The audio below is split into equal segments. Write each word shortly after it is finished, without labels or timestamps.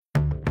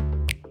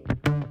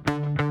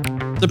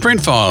The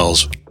Print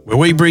Files, where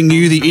we bring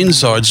you the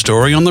inside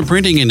story on the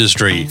printing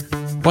industry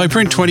by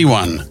Print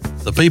 21,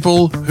 the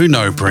people who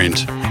know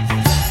print.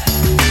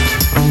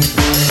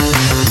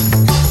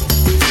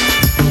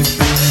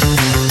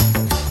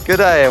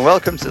 G'day and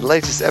welcome to the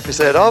latest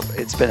episode of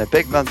It's Been a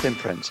Big Month in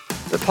Print,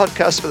 the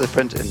podcast for the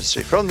print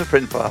industry from the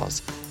Print Files,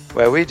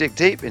 where we dig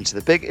deep into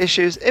the big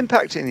issues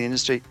impacting the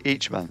industry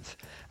each month.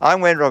 I'm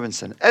Wayne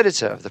Robinson,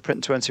 editor of the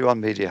Print 21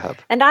 Media Hub.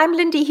 And I'm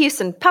Lindy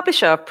Hewson,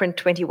 publisher of Print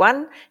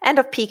 21 and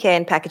of PK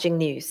and Packaging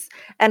News.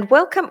 And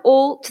welcome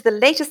all to the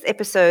latest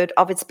episode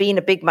of It's Been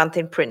a Big Month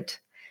in Print.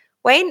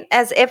 Wayne,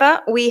 as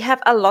ever, we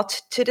have a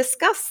lot to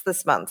discuss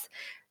this month.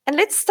 And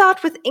let's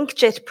start with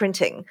inkjet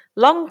printing,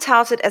 long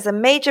touted as a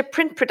major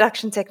print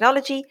production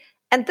technology.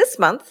 And this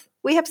month,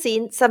 we have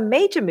seen some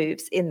major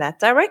moves in that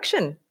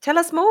direction. Tell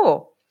us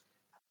more.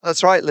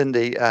 That's right,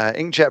 Lindy.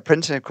 Inkjet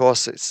printing, of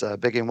course, it's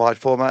big in wide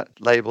format.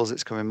 Labels,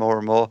 it's coming more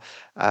and more.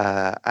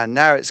 And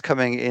now it's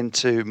coming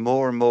into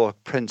more and more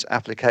print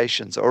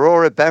applications.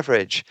 Aurora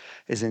Beverage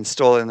is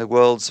installing the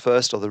world's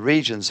first, or the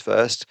region's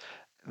first,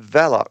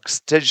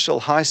 Velox digital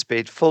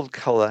high-speed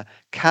full-color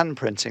can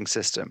printing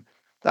system.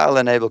 That will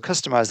enable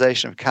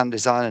customization of can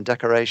design and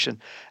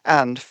decoration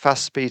and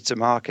fast speed to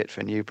market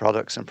for new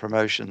products and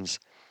promotions.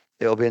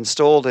 It will be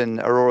installed in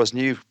Aurora's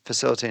new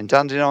facility in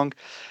Dandenong.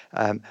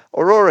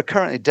 Aurora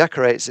currently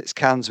decorates its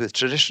cans with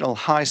traditional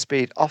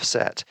high-speed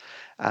offset,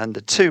 and the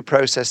two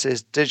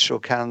processes, digital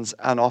cans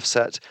and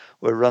offset,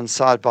 will run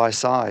side by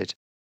side.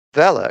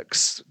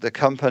 Velox, the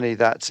company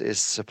that is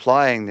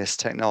supplying this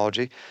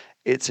technology,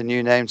 it's a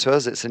new name to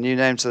us, it's a new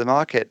name to the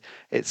market.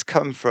 It's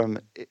come from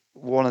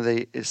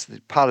it's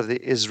part of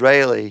the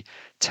Israeli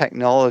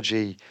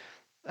technology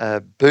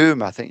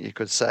boom, I think you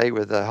could say,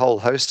 with a whole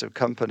host of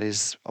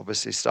companies.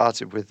 Obviously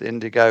started with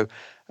Indigo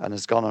and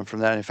has gone on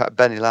from there. In fact,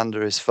 Benny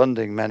Lander is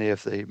funding many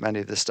of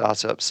the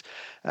startups.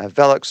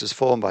 Velox was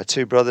formed by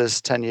two brothers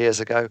 10 years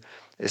ago.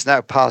 It's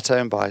now part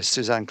owned by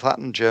Suzanne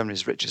Klatten,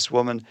 Germany's richest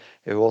woman,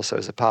 who also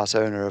is a part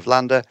owner of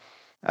Lander.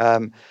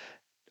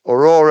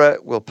 Aurora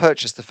will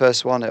purchase the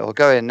first one. It will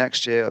go in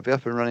next year. It'll be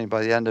up and running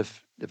by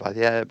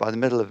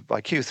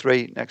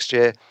Q3 next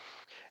year.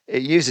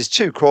 It uses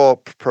two core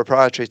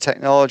proprietary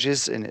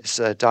technologies in its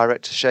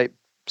direct-to-shape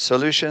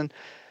solution.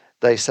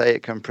 They say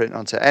it can print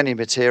onto any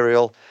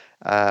material,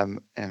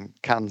 and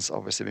cans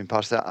obviously being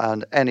part of that,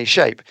 and any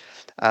shape.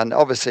 And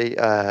obviously,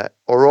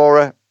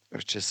 Aurora,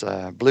 which is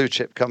a blue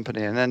chip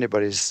company in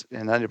anybody's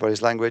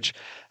language,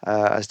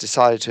 has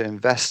decided to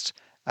invest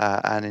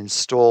and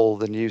install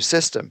the new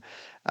system,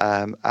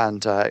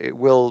 and it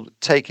will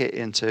take it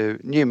into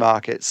new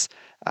markets.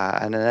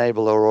 And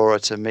enable Aurora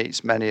to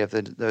meet many of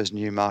those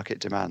new market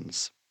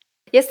demands.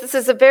 Yes, this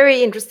is a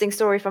very interesting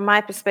story from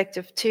my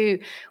perspective too,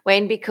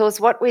 Wayne, because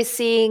what we're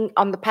seeing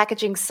on the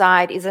packaging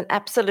side is an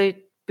absolute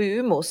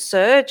boom or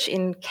surge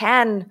in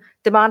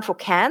demand for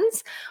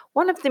cans.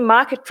 One of the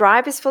market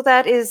drivers for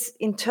that is,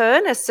 in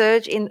turn, a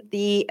surge in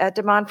the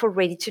demand for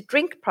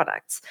ready-to-drink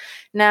products.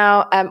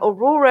 Now,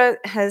 Aurora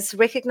has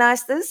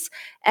recognized this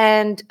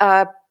and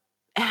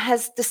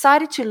has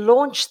decided to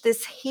launch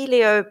this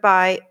Helio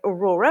by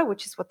Aurora,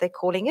 which is what they're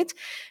calling it.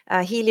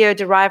 Helio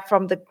derived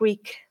from the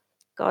Greek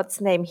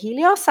god's name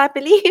Helios, I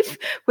believe,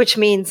 which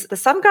means the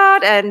sun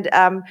god, and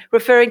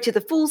referring to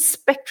the full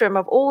spectrum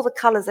of all the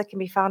colors that can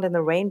be found in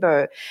the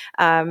rainbow,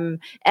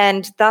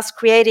 and thus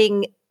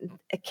creating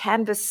a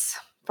canvas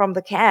from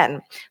the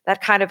can,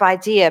 that kind of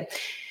idea.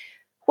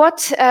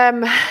 What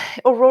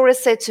Aurora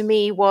said to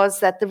me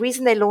was that the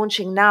reason they're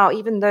launching now,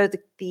 even though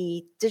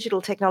the digital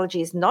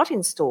technology is not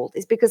installed,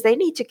 is because they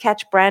need to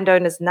catch brand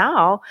owners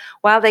now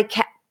while they're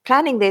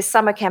planning their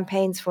summer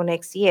campaigns for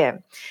next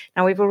year.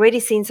 Now, we've already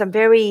seen some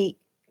very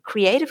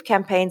creative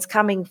campaigns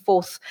coming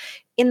forth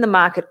in the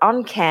market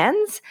on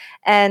cans.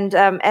 And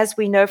as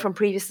we know from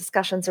previous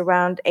discussions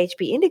around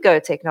HP Indigo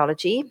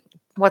technology,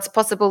 what's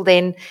possible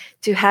then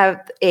to have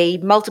a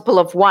multiple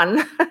of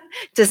one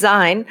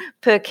design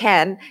per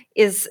can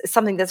is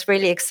something that's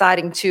really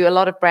exciting to a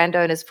lot of brand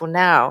owners for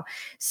now.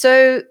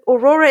 So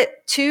Aurora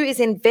too is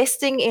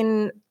investing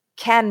in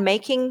can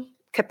making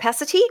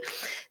capacity.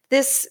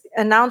 This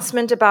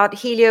announcement about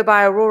Helio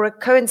by Aurora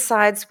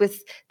coincides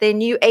with their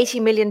new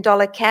 $80 million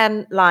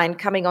can line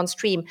coming on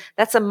stream.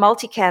 That's a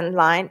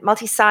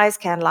multi-size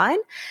can line.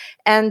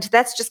 And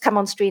that's just come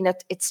on stream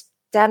at its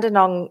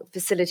Dandenong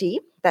facility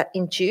that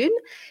in June.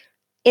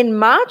 In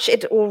March,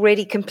 it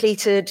already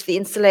completed the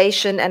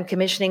installation and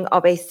commissioning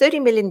of a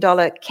 $30 million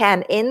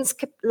can ends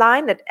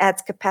line that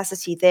adds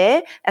capacity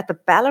there at the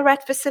Ballarat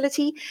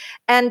facility.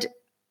 And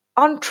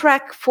on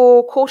track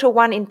for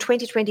Q1 in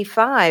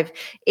 2025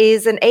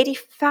 is an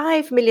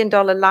 $85 million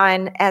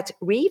line at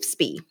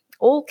Revesby,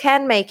 all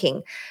can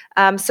making.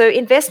 So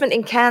investment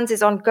in cans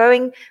is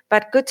ongoing,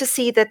 but good to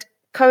see that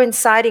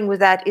coinciding with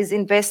that is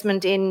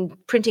investment in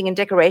printing and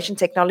decoration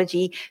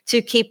technology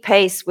to keep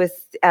pace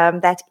with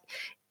that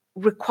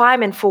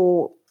requirement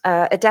for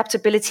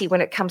adaptability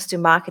when it comes to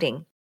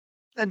marketing.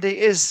 And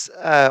is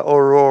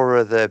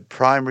Aurora the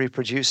primary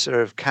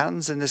producer of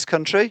cans in this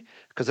country?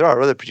 Because there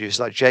are other producers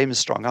like James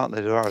Strong, aren't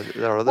there? There are other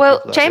people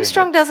that are James doing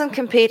Strong doesn't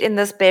compete in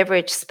this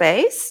beverage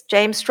space.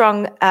 James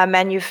Strong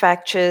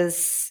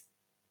manufactures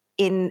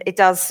it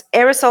does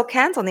aerosol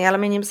cans on the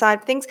aluminium side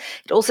of things.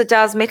 It also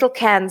does metal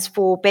cans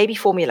for baby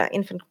formula,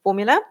 infant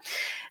formula.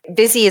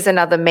 Visi is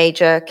another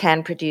major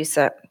can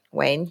producer,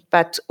 Wayne,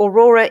 but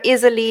Aurora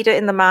is a leader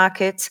in the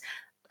market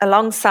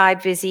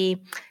alongside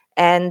Visi,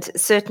 and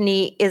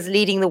certainly is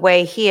leading the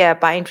way here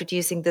by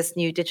introducing this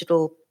new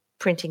digital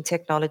printing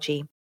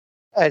technology.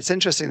 It's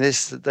interesting. They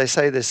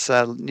say this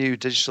new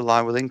digital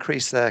line will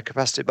increase their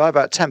capacity by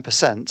about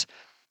 10%.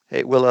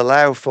 It will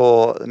allow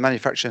for the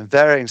manufacturing of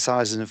varying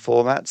sizes and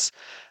formats.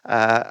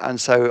 And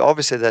so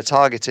obviously they're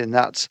targeting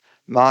that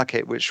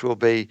market, which will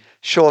be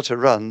shorter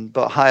run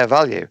but higher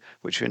value,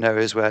 which we know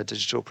is where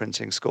digital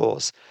printing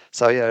scores.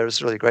 So yeah, it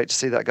was really great to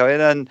see that go in.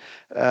 And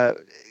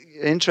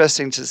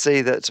interesting to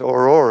see that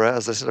Aurora,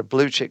 as a sort of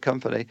blue chip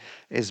company,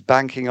 is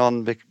banking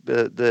on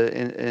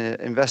the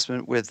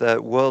investment with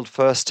world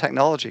first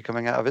technology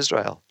coming out of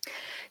Israel.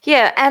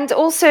 Yeah, and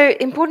also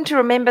important to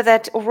remember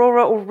that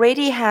Aurora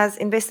already has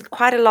invested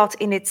quite a lot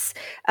in its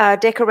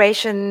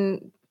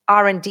decoration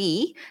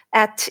R&D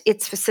at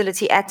its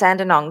facility at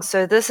Dandenong.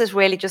 So this is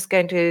really just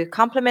going to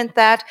complement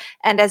that.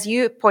 And as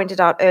you pointed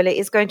out earlier,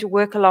 is going to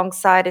work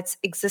alongside its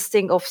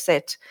existing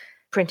offset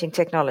printing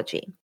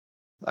technology.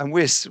 And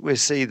we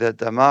see that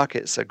the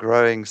markets are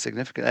growing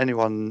significantly.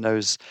 Anyone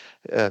knows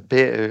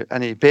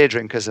any beer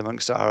drinkers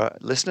amongst our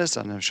listeners,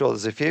 and I'm sure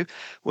there's a few,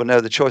 will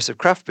know the choice of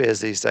craft beers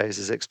these days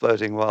is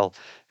exploding well.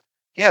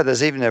 Yeah,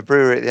 there's even a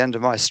brewery at the end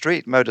of my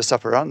street, Modus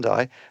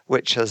Operandi,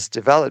 which has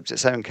developed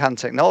its own can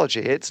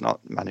technology. It's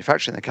not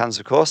manufacturing the cans,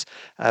 of course,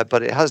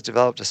 but it has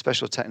developed a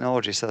special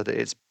technology so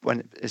that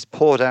when it's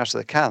poured out of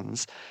the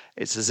cans,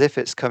 it's as if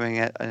it's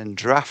coming in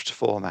draft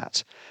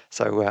format.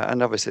 So,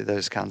 and obviously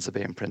those cans are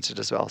being printed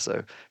as well.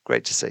 So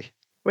great to see.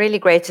 Really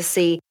great to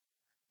see.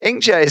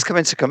 Inkjet is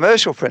coming to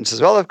commercial print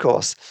as well, of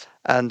course.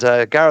 And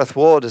Gareth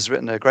Ward has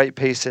written a great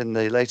piece in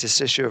the latest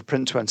issue of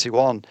Print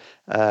 21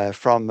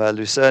 from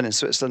Lucerne in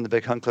Switzerland, the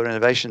big Hunkler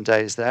Innovation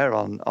Days there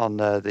on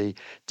the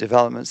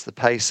developments, the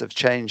pace of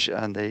change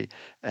and the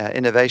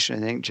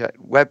innovation in inkjet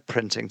web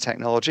printing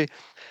technology.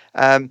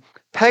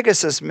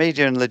 Pegasus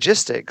Media and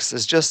Logistics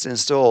has just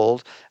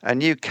installed a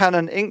new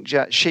Canon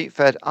inkjet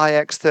sheet-fed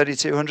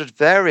IX3200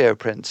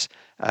 Varioprint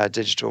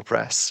digital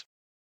press.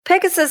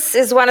 Pegasus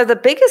is one of the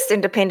biggest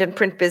independent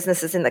print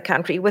businesses in the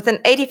country with an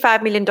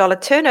 $85 million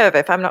turnover,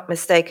 if I'm not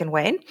mistaken,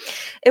 Wayne.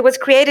 It was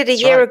created a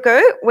year ago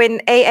when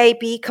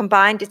AAB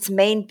combined its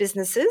main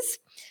businesses,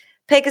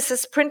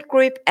 Pegasus Print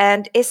Group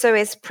and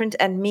SOS Print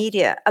and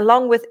Media,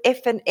 along with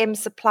F&M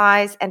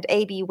Supplies and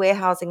AB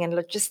Warehousing and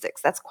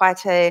Logistics. That's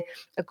quite a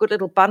good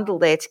little bundle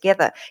there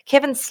together.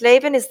 Kevin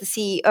Slavin is the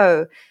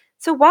CEO.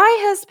 So why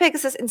has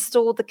Pegasus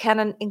installed the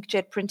Canon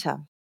inkjet printer?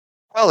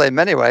 Well, in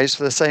many ways,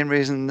 for the same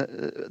reason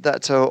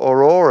that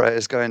Aurora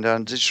is going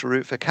down a digital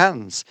route for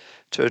cans,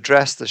 to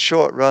address the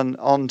short-run,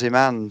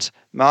 on-demand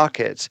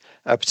market.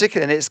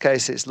 Particularly in its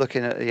case, it's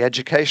looking at the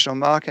educational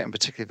market, and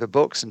particularly for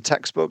books and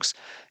textbooks.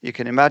 You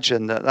can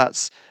imagine that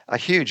that's a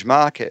huge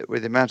market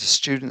with the amount of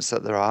students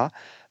that there are,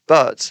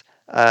 but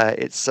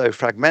it's so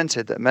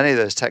fragmented that many of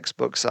those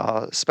textbooks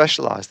are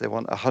specialised. They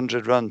want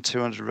 100 run,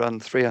 200 run,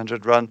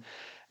 300 run,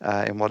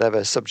 in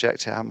whatever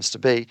subject it happens to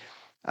be.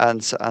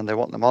 And they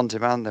want them on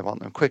demand, they want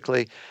them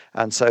quickly.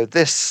 And so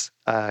this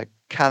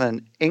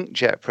Canon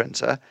inkjet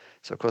printer,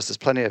 so of course there's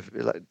plenty of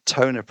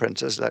toner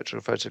printers,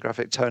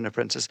 electrophotographic toner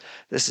printers.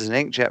 This is an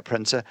inkjet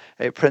printer.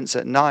 It prints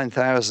at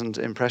 9,000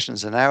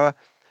 impressions an hour,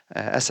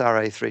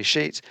 SRA3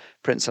 sheet,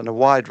 prints on a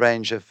wide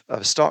range of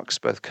stocks,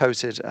 both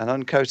coated and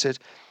uncoated.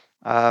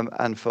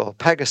 And for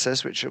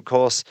Pegasus, which of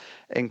course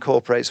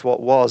incorporates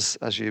what was,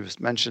 as you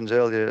mentioned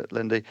earlier,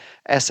 Lindy,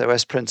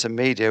 SOS Print and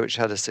Media, which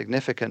had a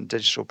significant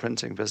digital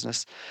printing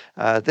business.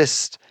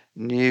 This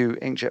new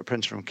inkjet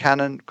printer from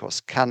Canon, of course,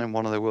 Canon,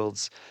 one of the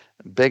world's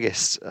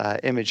biggest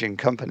imaging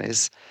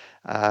companies,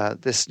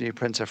 this new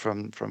printer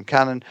from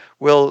Canon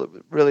will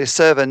really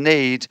serve a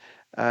need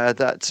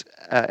that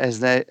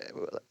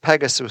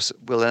Pegasus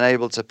will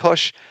enable to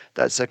push.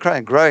 That's a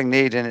growing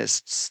need in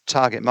its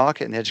target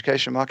market, in the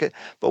education market,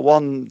 but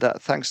one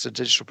that, thanks to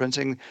digital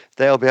printing,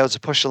 they'll be able to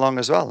push along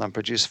as well and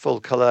produce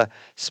full-colour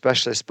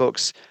specialist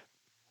books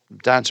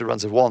down to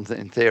runs of one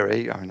in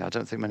theory. I mean, I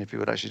don't think many people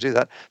would actually do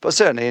that, but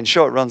certainly in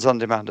short runs on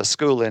demand. A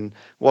school in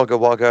Wagga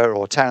Wagga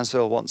or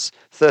Townsville wants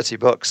 30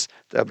 books,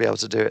 they'll be able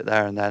to do it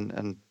there and then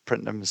and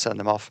print them and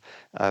send them off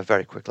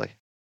very quickly.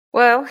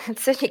 Well,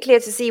 it's certainly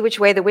clear to see which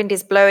way the wind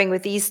is blowing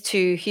with these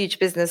two huge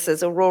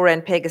businesses, Aurora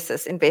and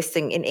Pegasus,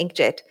 investing in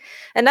inkjet.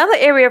 Another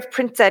area of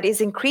print that is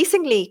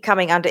increasingly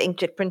coming under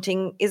inkjet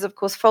printing is, of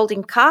course,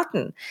 folding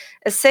carton,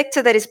 a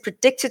sector that is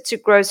predicted to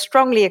grow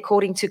strongly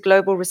according to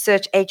global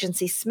research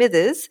agency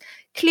Smithers,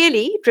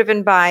 clearly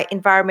driven by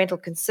environmental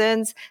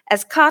concerns,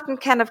 as carton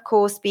can, of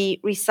course,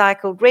 be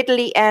recycled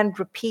readily and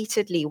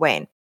repeatedly,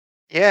 Wayne.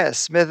 Yeah,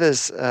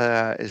 Smithers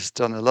has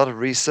done a lot of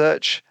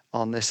research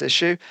on this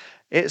issue.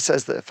 It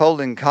says that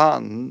folding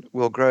carton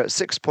will grow at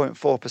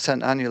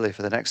 6.4% annually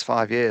for the next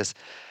 5 years.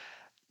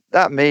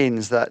 that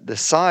means that the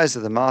size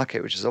of the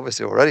market, which is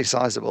obviously already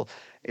sizable,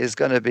 is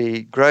going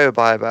to grow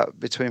by about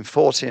between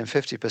 40 and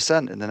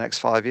 50% in the next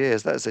 5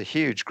 years. That's a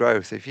huge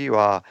growth. If you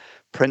are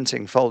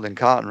printing folding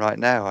carton right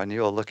now and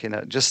you're looking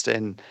at just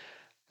in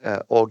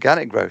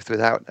organic growth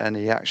without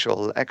any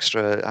actual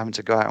extra having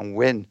to go out and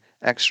win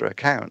extra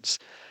accounts,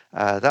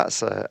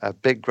 that's a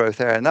big growth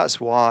area. And that's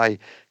why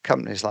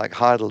companies like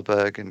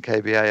Heidelberg and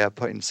KBA are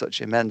putting such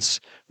immense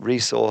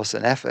resource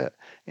and effort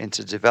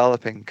into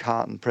developing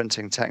carton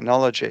printing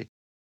technology.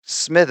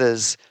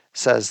 Smithers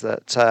says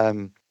that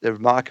the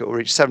market will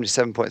reach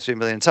 77.3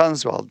 million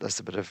tons. Well, that's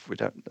a bit of, we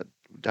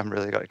haven't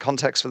really got a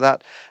context for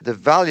that. The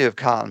value of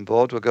carton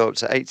board will go up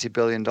to $80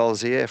 billion a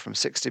year from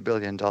 $60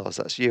 billion.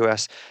 That's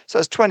US. So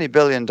that's $20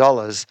 billion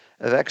of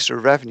extra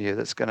revenue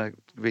that's going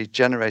to be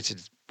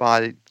generated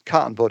by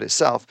carton board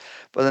itself.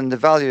 But then the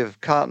value of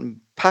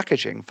carton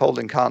packaging,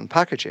 folding carton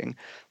packaging,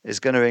 is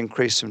going to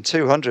increase from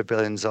 $200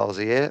 billion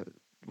a year,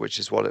 which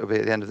is what it will be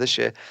at the end of this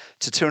year,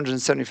 to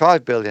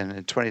 $275 billion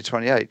in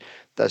 2028.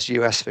 That's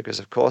US figures,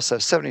 of course. So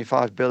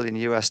 $75 billion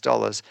US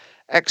dollars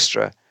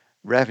extra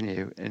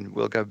revenue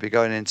will be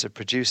going into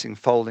producing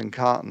folding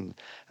carton.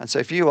 And so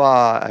if you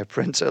are a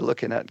printer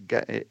looking at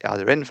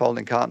either in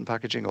folding carton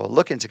packaging or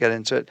looking to get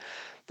into it,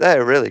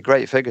 they're really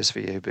great figures for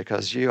you,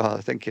 because you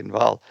are thinking,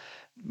 well,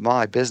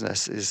 my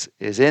business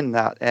is in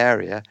that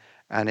area,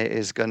 and it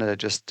is going to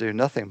just do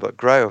nothing but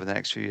grow over the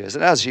next few years.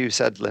 And as you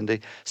said,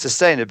 Lindy,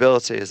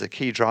 sustainability is a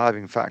key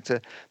driving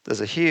factor. There's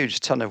a huge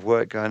ton of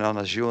work going on,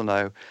 as you'll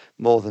know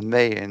more than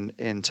me,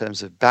 in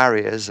terms of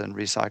barriers and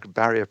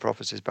barrier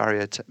properties,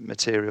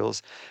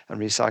 materials and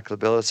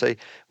recyclability.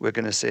 We're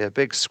going to see a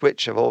big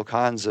switch of all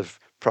kinds of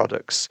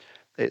products,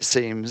 it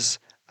seems,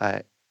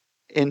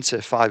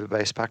 into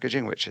fibre-based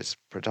packaging, which is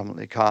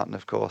predominantly carton,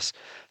 of course.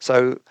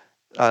 So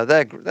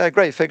they're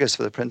great figures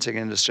for the printing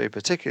industry,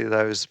 particularly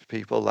those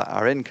people that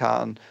are in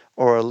carton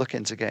or are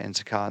looking to get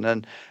into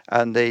carton.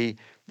 And the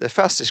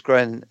fastest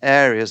growing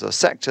areas or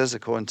sectors,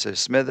 according to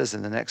Smithers,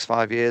 in the next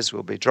 5 years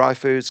will be dry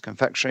foods,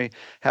 confectionery,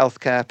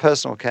 healthcare,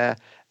 personal care,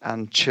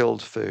 and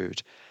chilled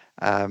food.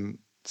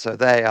 So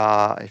they're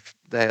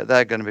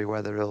going to be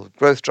where the real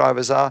growth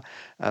drivers are.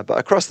 But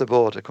across the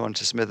board, according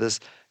to Smithers,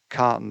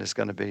 carton is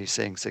going to be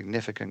seeing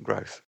significant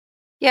growth.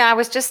 Yeah, I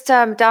was just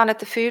down at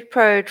the Food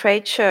Pro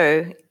trade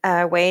show,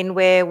 Wayne,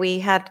 where we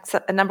had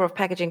a number of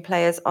packaging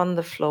players on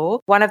the floor.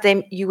 One of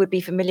them you would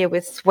be familiar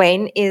with,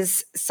 Wayne,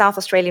 is South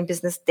Australian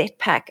business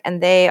Detpack,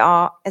 and they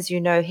are, as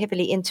you know,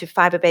 heavily into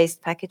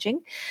fibre-based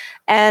packaging.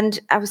 And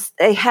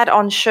they had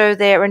on show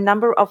there a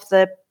number of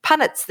the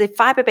punnets, the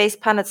fibre-based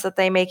punnets that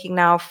they're making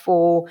now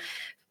for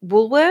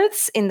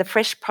Woolworths in the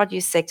fresh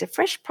produce sector.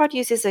 Fresh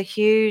produce is a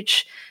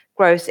huge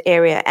growth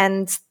area,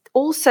 and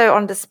also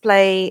on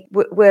display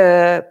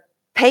were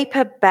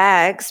paper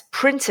bags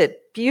printed,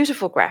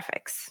 beautiful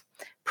graphics,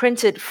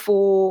 printed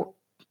for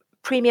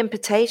premium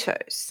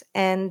potatoes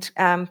and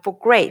for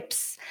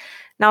grapes.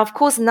 Now, of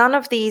course, none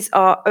of these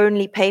are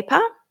only paper,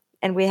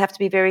 and we have to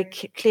be very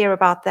clear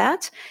about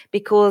that,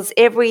 because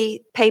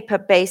every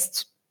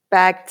paper-based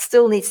bag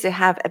still needs to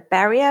have a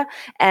barrier,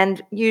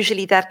 and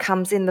usually that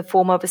comes in the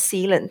form of a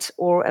sealant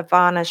or a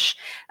varnish.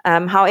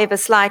 However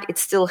slight, it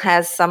still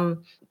has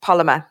some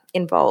polymer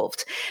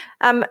involved.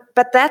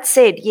 But that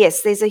said,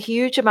 yes, there's a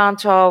huge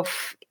amount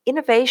of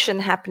innovation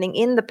happening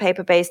in the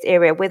paper-based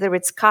area, whether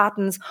it's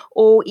cartons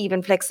or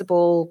even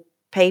flexible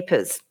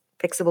papers,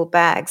 flexible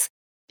bags.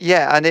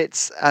 Yeah, and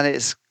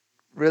it's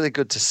really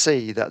good to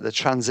see that the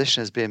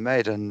transition is being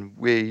made, and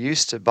we're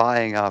used to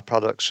buying our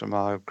products from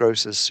our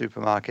grocers,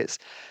 supermarkets,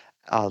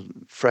 our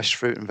fresh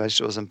fruit and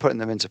vegetables, and putting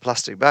them into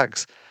plastic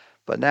bags.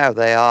 But now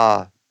they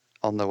are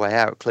on the way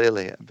out,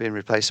 clearly, being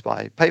replaced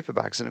by paper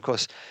bags. And of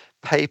course,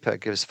 paper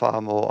gives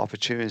far more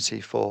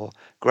opportunity for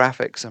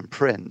graphics and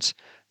print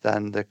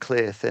than the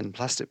clear, thin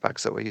plastic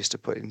bags that we're used to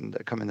putting,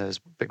 that come in those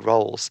big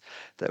rolls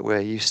that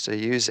we're used to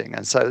using.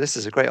 And so this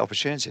is a great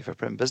opportunity for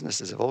print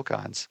businesses of all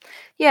kinds.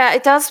 Yeah,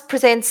 it does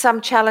present some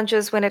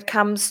challenges when it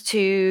comes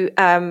to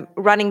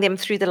running them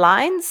through the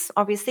lines.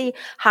 Obviously,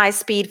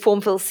 high-speed form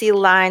fill seal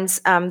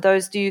lines,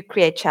 those do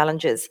create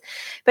challenges.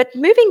 But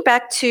moving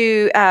back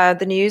to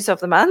the news of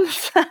the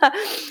month,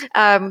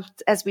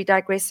 as we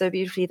digress so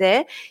beautifully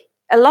there,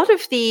 a lot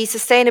of the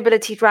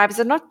sustainability drivers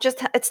are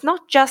it's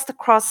not just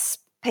across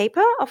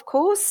paper, of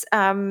course.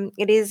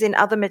 It is in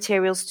other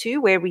materials too,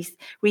 where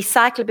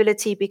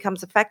recyclability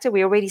becomes a factor.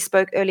 We already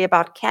spoke earlier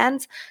about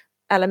cans,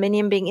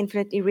 aluminium being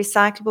infinitely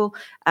recyclable.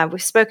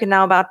 We've spoken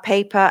now about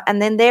paper.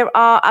 And then there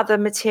are other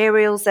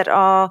materials that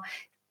are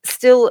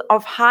still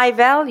of high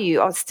value,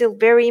 are still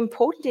very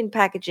important in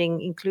packaging,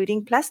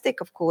 including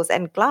plastic, of course,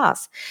 and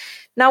glass.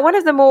 Now, one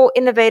of the more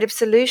innovative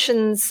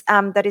solutions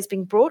that is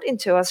being brought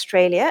into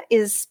Australia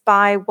is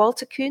by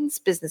Walter Kuhn's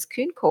business,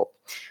 Kuhn Corp,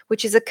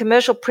 which is a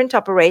commercial print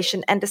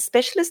operation and a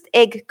specialist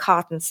egg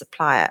carton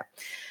supplier.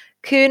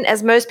 Kuhn,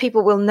 as most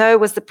people will know,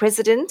 was the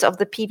president of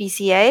the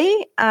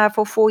PVCA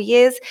for 4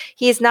 years.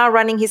 He is now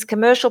running his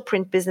commercial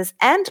print business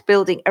and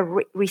building a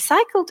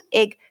recycled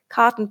egg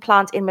carton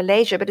plant in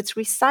Malaysia, but it's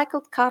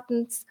recycled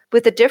cartons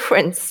with a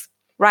difference.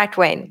 Right,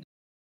 Wayne?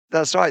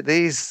 That's right.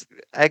 These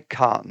egg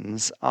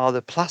cartons are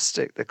the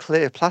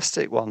clear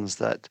plastic ones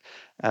that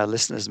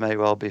listeners may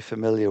well be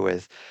familiar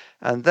with.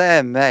 And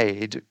they're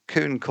made,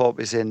 Kuhn Corp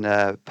is in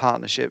a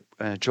partnership,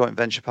 a joint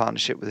venture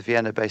partnership with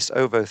Vienna-based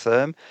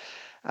Ovotherm.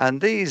 And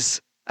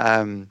these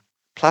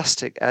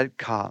plastic egg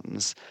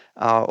cartons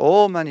are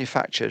all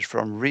manufactured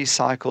from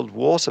recycled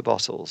water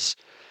bottles.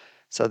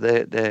 So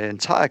the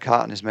entire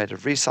carton is made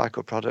of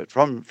recycled product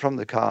from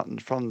the carton,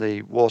 from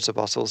the water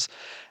bottles.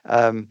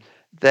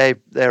 They're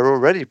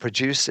already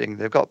producing.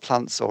 They've got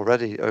plants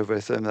already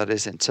Ovotherm, that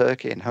is, in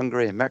Turkey, in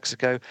Hungary, in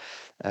Mexico.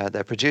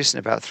 They're producing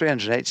about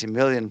 380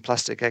 million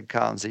plastic egg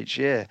cartons each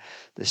year.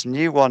 This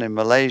new one in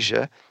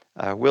Malaysia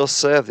will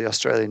serve the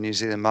Australian New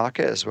Zealand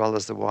market as well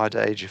as the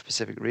wider Asia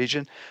Pacific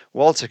region.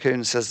 Walter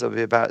Kuhn says there'll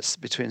be about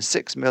between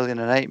 6 million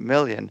and 8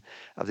 million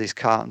of these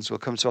cartons will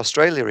come to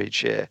Australia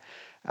each year.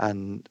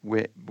 And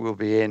we'll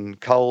be in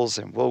Coles,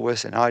 in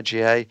Woolworths, in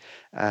IGA,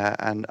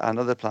 and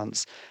other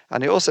plants.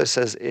 And he also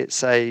says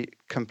it's a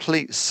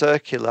complete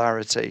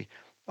circularity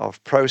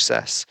of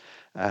process.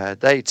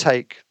 They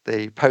take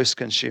the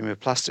post-consumer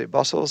plastic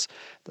bottles,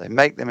 they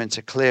make them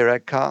into clear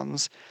egg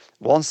cartons.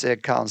 Once the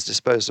egg carton's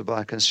disposed of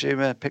by a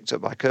consumer, picked up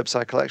by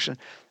curbside collection,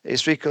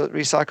 it's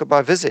recycled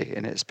by Visi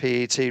in its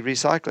PET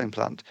recycling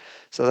plant.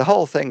 So the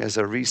whole thing is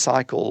a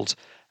recycled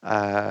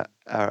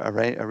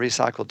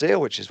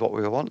deal, which is what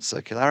we want,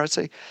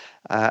 circularity.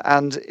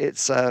 And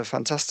it's a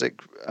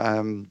fantastic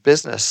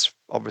business,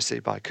 obviously,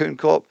 by Kuhn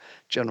Corp,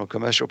 general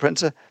commercial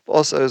printer, but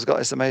also has got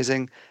this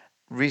amazing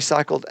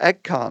recycled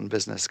egg carton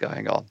business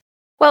going on.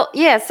 Well,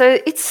 yeah, so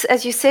it's,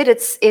 as you said,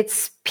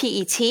 it's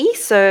PET,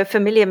 so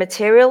familiar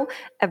material,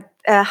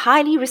 a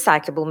highly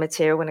recyclable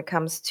material when it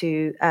comes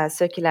to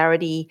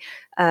circularity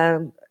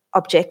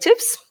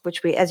objectives,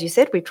 which we, as you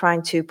said, we're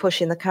trying to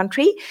push in the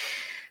country.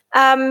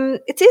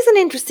 It is an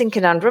interesting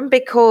conundrum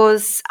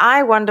because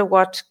I wonder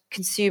what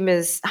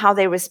consumers, how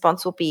their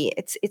response will be.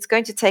 It's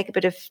going to take a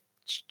bit of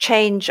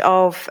change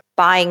of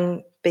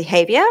buying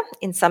behavior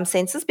in some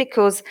senses,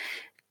 because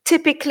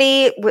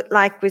typically,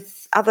 like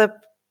with other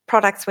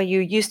products where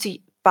you're used to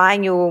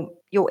buying your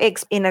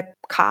eggs in a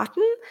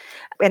carton,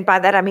 and by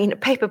that I mean a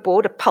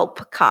paperboard, a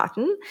pulp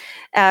carton,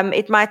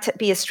 it might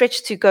be a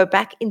stretch to go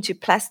back into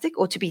plastic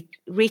or to be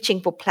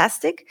reaching for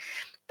plastic.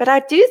 But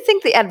I do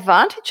think the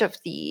advantage of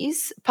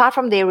these, apart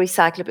from their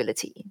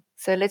recyclability,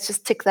 so let's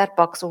just tick that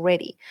box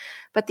already,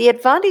 but the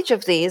advantage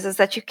of these is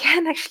that you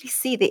can actually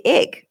see the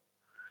egg.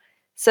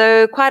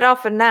 So quite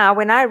often now,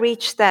 when I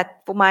reach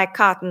that for my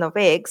carton of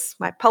eggs,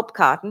 my pulp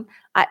carton,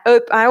 I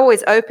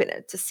always open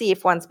it to see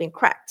if one's been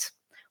cracked,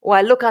 or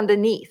I look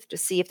underneath to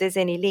see if there's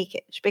any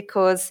leakage,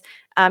 because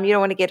you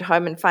don't want to get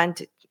home and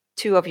find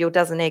 2 of your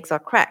dozen eggs are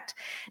cracked.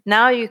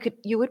 Now you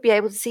would be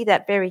able to see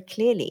that very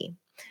clearly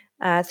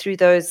through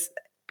those,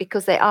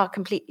 because they are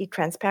completely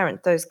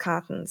transparent, those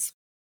cartons.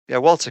 Yeah,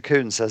 Walter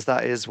Kuhn says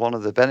that is one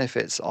of the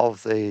benefits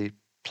of the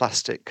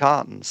plastic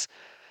cartons.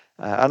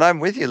 And I'm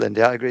with you,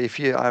 Lindy. I agree.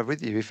 I'm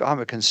with you. If I'm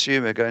a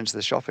consumer going to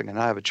the shopping and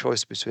I have a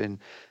choice between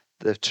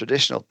the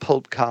traditional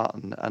pulp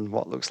carton and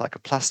what looks like a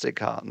plastic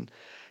carton,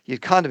 you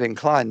kind of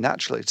incline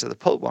naturally to the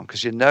pulp one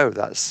because you know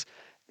that's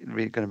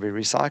going to be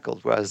recycled.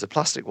 Whereas the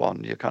plastic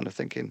one, you're kind of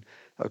thinking,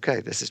 okay,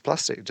 this is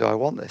plastic. Do I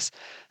want this?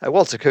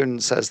 Walter Kuhn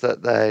says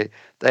that they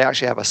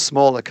actually have a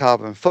smaller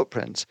carbon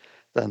footprint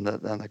than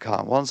the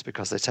carton ones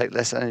because they take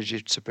less energy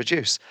to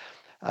produce.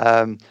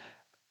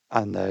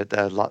 And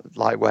they're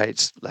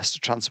lightweight, less to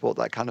transport,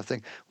 that kind of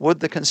thing. Would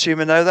the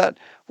consumer know that?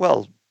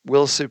 Well,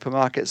 will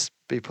supermarkets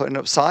be putting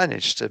up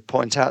signage to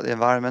point out the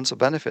environmental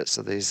benefits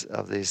of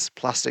these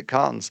plastic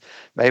cartons?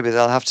 Maybe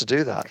they'll have to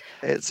do that.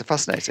 It's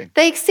fascinating.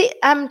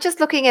 I'm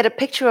just looking at a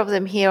picture of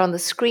them here on the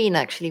screen,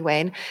 actually,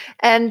 Wayne,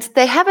 and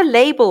they have a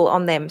label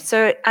on them.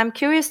 So I'm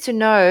curious to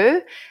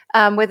know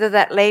whether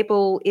that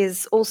label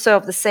is also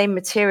of the same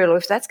material, or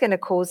if that's going to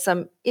cause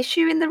some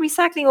issue in the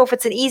recycling, or if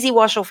it's an easy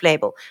wash-off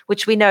label,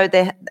 which we know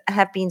they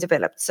have been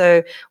developed.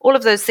 So all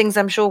of those things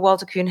I'm sure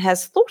Walter Kuhn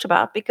has thought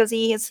about, because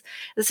this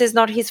is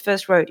not his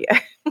first rodeo.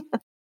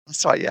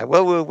 That's right, yeah.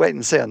 Well, we'll wait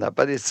and see on that,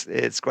 but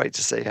it's great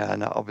to see,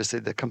 and obviously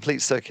the complete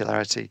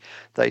circularity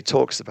that he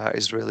talks about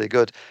is really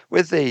good.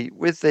 With the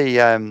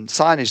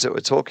signage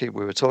that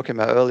we were talking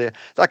about earlier,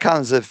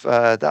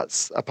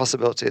 that's a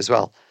possibility as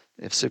well.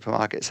 If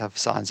supermarkets have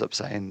signs up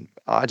saying,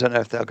 I don't know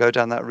if they'll go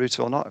down that route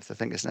or not, if they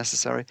think it's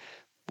necessary,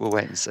 we'll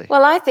wait and see.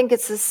 Well, I think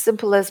it's as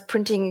simple as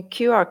printing a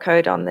QR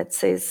code on that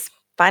says,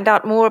 find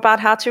out more about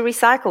how to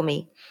recycle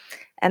me.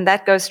 And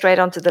that goes straight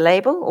onto the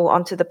label or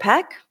onto the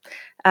pack.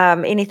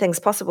 Anything's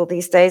possible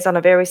these days on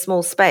a very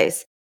small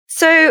space.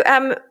 So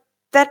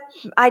that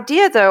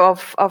idea, though,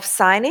 of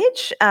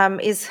signage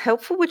is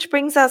helpful, which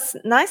brings us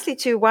nicely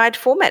to wide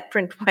format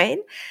print,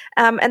 Wayne,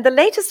 and the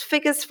latest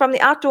figures from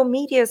the Outdoor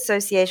Media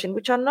Association,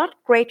 which are not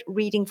great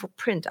reading for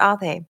print, are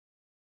they?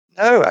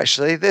 No,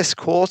 actually, this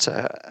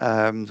quarter,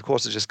 the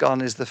quarter just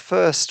gone, is the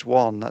first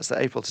one, that's the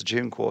April to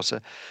June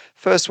quarter,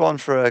 first one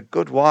for a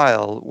good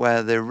while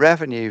where the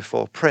revenue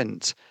for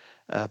print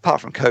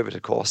apart from COVID,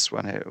 of course,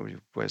 when it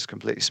was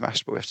completely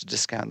smashed, but we have to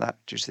discount that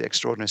due to the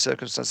extraordinary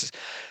circumstances.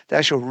 The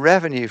actual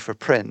revenue for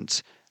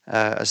print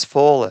has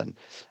fallen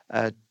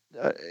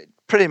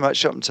pretty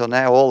much up until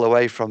now, all the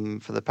way for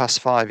the past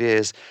 5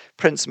 years.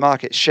 Print's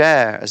market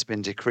share has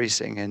been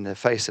decreasing in the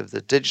face of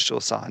the digital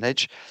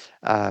signage,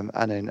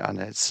 and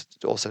it's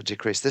also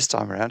decreased this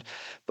time around.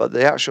 But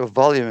the actual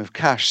volume of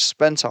cash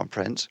spent on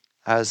print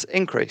has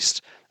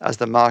increased as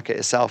the market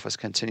itself has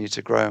continued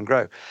to grow and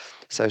grow.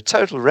 So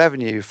total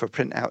revenue for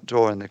print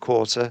outdoor in the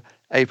quarter,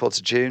 April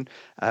to June,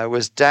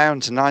 was down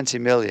to 90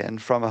 million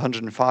from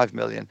 105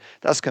 million.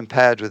 That's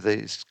compared with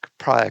the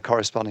prior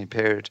corresponding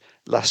period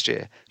last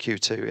year,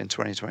 Q2 in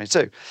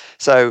 2022.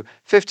 So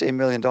 $15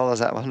 million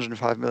out of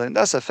 105 million,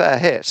 that's a fair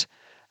hit.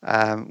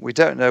 We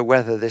don't know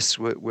whether this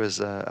was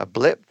a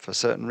blip for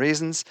certain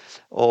reasons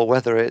or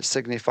whether it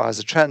signifies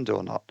a trend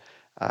or not.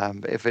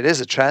 But if it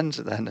is a trend,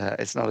 then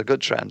it's not a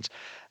good trend.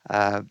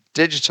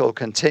 Digital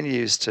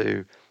continues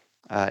to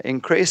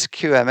increase.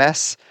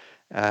 QMS,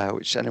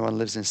 which anyone who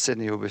lives in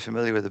Sydney will be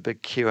familiar with, the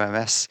big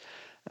QMS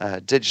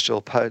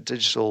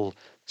digital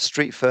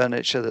street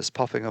furniture that's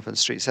popping up in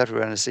streets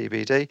everywhere in the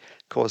CBD,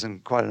 causing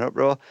quite an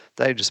uproar.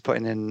 They're just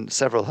putting in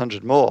several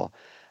hundred more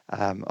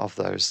of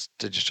those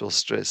digital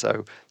streets.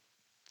 So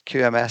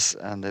QMS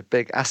and the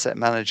big asset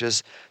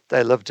managers,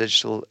 they love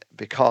digital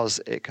because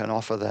it can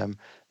offer them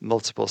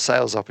multiple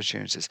sales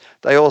opportunities.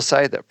 They all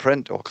say that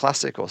print or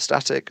classic or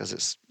static, as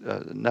it's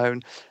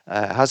known,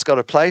 has got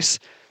a place,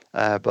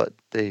 but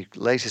the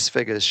latest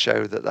figures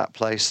show that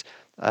place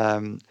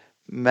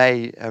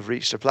may have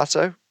reached a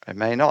plateau. It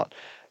may not.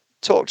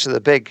 Talk to the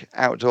big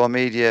outdoor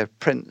media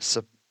print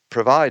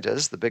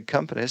providers, the big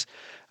companies,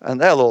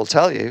 and they'll all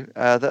tell you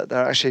that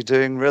they're actually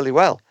doing really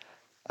well.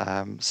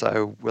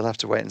 So we'll have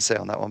to wait and see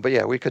on that one. But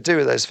yeah, we could do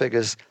with those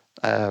figures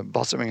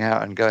bottoming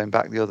out and going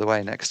back the other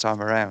way next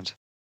time around.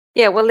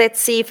 Yeah, well, let's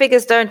see.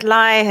 Figures don't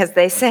lie, as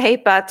they say,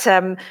 but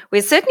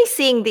we're certainly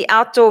seeing the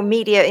outdoor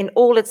media in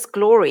all its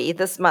glory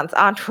this month,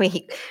 aren't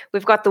we?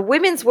 We've got the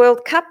Women's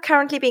World Cup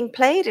currently being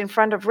played in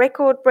front of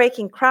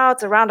record-breaking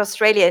crowds around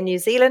Australia and New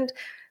Zealand.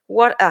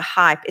 What a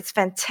hype. It's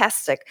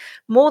fantastic.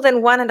 More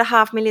than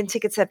 1.5 million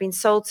tickets have been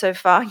sold so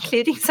far,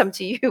 including some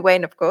to you,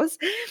 Wayne, of course.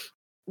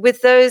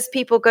 With those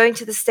people going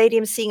to the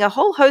stadium, seeing a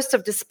whole host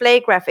of display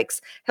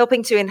graphics,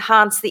 helping to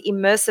enhance the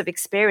immersive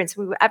experience.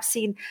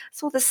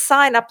 Saw the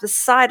sign up the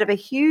side of a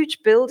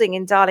huge building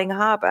in Darling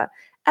Harbour.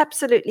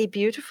 Absolutely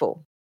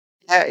beautiful.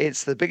 Yeah,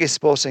 it's the biggest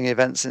sporting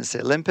event since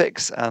the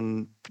Olympics,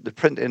 and the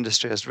print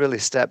industry has really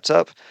stepped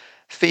up.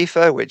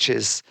 FIFA, which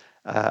is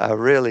a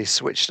really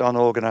switched-on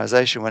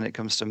organisation when it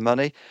comes to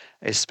money,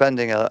 is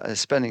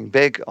spending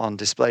big on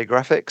display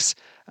graphics,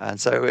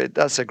 and so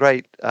that's a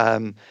great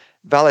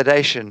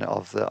validation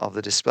of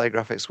the display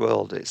graphics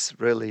world. It's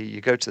really,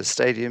 you go to the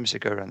stadiums, you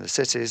go around the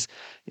cities,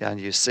 and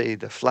you see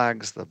the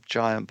flags, the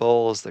giant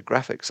balls, the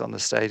graphics on the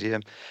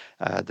stadium,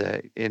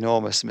 the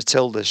enormous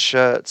Matilda's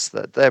shirts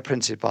that they're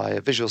printed by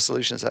Visual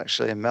Solutions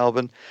actually in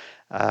Melbourne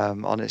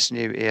on its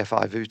new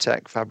EFI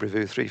VUTEC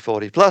FabriVu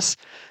 340 Plus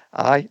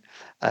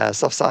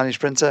soft signage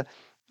printer.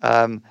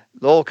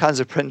 All kinds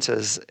of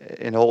printers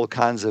in all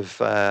kinds of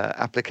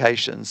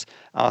applications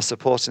are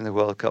supporting the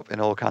World Cup in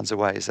all kinds of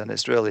ways, and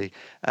it's really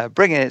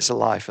bringing it to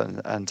life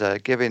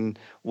and giving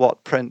what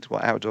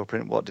outdoor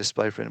print, what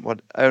display print,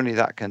 what only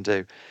that can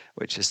do,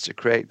 which is to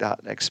create that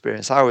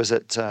experience. I was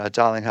at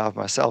Darling Harbour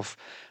myself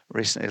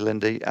recently,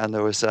 Lindy, and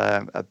there was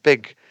a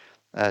big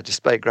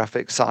display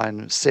graphic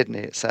sign, Sydney,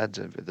 it said,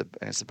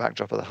 it's the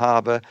backdrop of the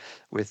harbour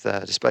with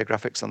display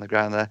graphics on the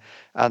ground there,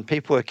 and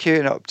people were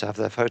queuing up to have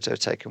their photo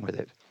taken with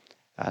it.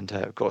 And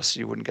of course,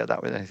 you wouldn't get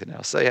that with anything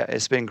else. So yeah,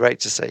 it's been great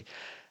to see.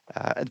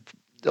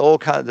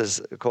 There's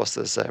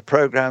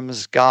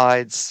programs,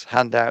 guides,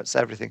 handouts,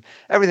 everything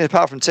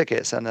apart from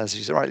tickets. And as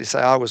you rightly say,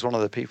 I was one of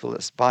the people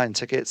that's buying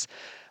tickets.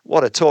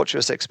 What a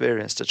torturous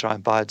experience to try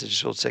and buy a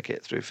digital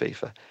ticket through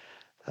FIFA.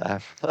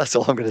 That's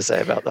all I'm going to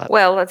say about that.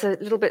 Well, it's a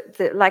little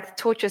bit like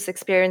the torturous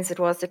experience it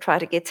was to try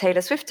to get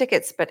Taylor Swift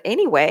tickets. But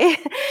anyway,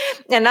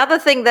 another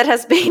thing that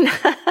has been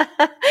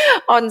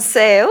on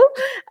sale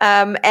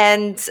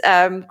and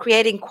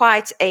creating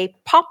quite a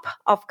pop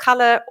of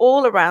color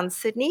all around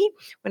Sydney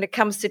when it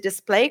comes to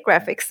display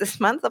graphics this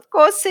month. Of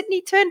course,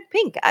 Sydney turned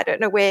pink. I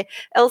don't know where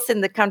else in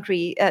the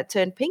country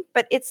turned pink,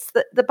 but it's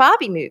the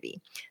Barbie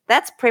movie.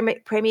 That's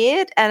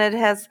premiered, and it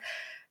has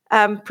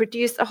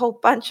produced a whole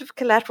bunch of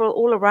collateral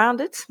all around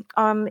it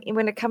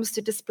when it comes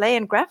to display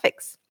and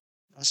graphics.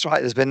 That's right.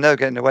 There's been no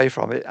getting away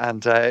from it.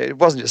 And it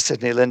wasn't just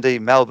Sydney, Lindy.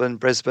 Melbourne,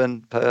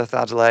 Brisbane, Perth,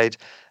 Adelaide,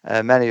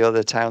 many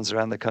other towns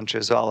around the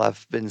country as well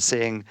have been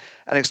seeing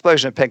an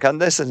explosion of pink.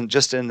 And this isn't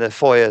just in the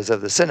foyers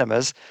of the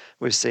cinemas.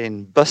 We've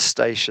seen bus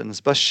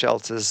stations, bus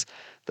shelters,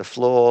 the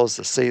floors,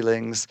 the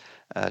ceilings,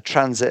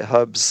 transit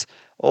hubs,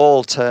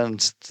 all turned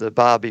to the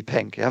Barbie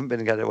pink. You haven't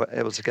been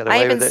able to get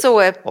away with it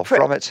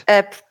from it.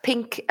 A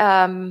pink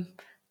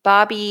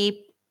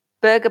Barbie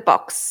burger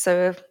box.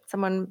 So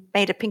someone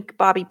made a pink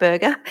Barbie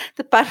burger.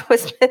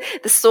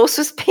 The sauce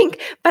was pink,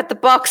 but the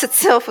box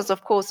itself was,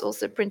 of course,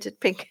 also printed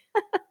pink.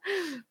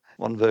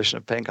 one version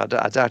of pink. I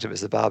doubt if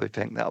it's the Barbie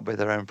pink. That'll be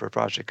their own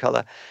proprietary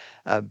colour.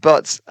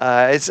 But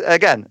it's,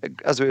 again,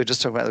 as we were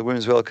just talking about the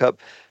Women's World Cup,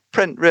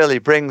 print really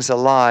brings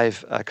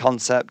alive a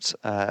concept.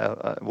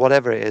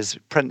 Whatever it is,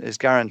 print is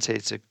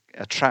guaranteed to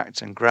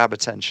attract and grab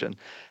attention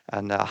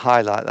and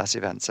highlight that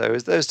event. So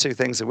those two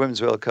things, the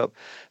Women's World Cup,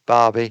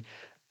 Barbie,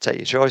 take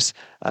your choice.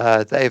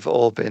 They've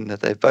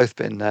both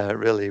been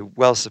really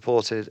well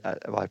supported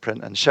by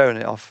print and shown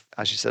it off,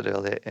 as you said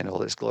earlier, in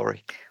all its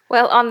glory.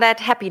 Well, on that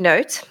happy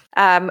note,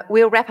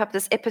 we'll wrap up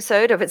this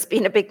episode of It's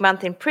Been a Big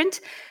Month in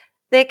Print.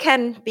 There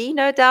can be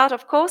no doubt,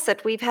 of course,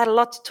 that we've had a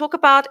lot to talk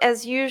about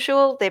as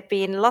usual. There have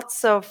been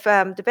lots of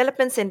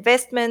developments,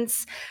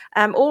 investments,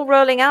 all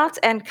rolling out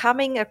and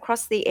coming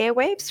across the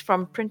airwaves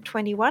from Print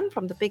 21,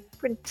 from the Big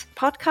Print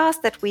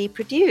podcast that we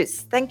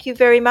produce. Thank you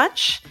very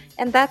much.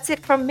 And that's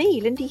it from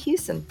me, Lindy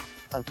Hewson.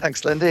 And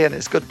thanks, Lindy. And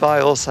it's goodbye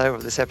also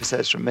of this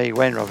episode from me,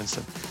 Wayne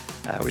Robinson.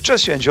 We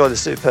trust you enjoy the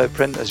superb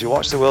print as you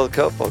watch the World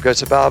Cup or go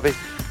to Barbie.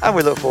 And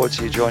we look forward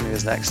to you joining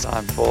us next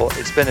time for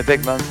It's Been a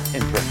Big Month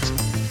in Print.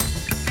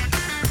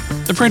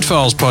 The Print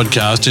Files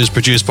podcast is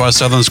produced by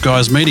Southern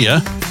Skies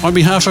Media on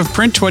behalf of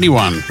Print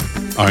 21,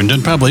 owned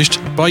and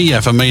published by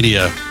Yaffa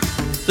Media.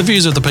 The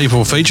views of the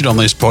people featured on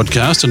this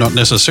podcast do not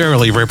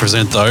necessarily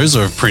represent those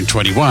of Print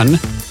 21,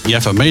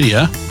 Yaffa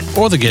Media,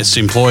 or the guest's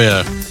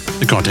employer.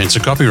 The contents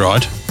are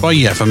copyright by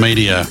Yaffa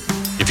Media.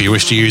 If you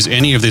wish to use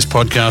any of this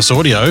podcast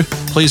audio,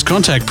 please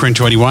contact Print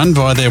 21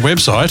 via their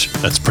website,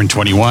 that's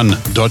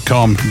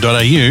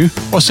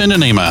print21.com.au, or send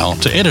an email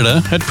to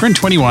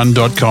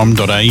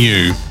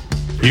editor@print21.com.au.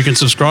 You can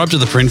subscribe to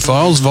the Print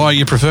Files via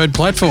your preferred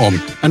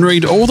platform and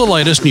read all the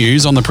latest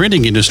news on the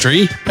printing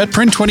industry at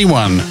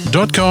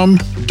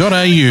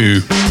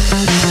print21.com.au.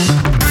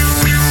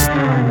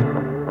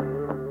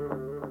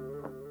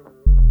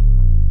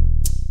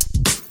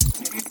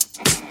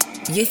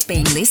 You've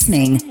been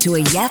listening to a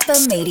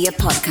Yaffa Media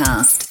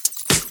podcast.